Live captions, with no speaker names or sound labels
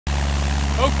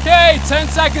Okay, 10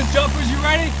 seconds, jumpers, you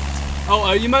ready?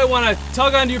 Oh, you might want to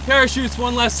tug onto your parachutes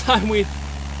one last time. We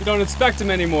don't inspect them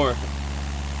anymore.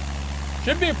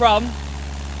 Should be a problem,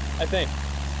 I think.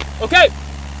 Okay.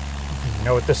 You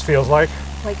know what this feels like?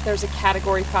 Like there's a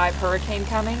Category 5 hurricane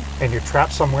coming? And you're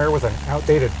trapped somewhere with an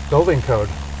outdated building code.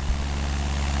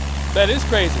 That is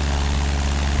crazy.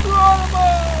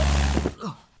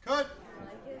 Cut.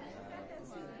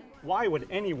 Why would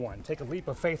anyone take a leap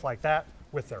of faith like that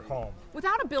with their home?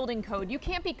 Without a building code, you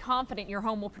can't be confident your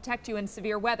home will protect you in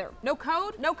severe weather. No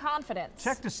code, no confidence.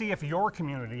 Check to see if your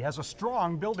community has a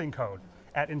strong building code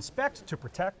at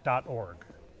inspecttoprotect.org.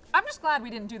 I'm just glad we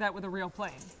didn't do that with a real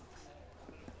plane.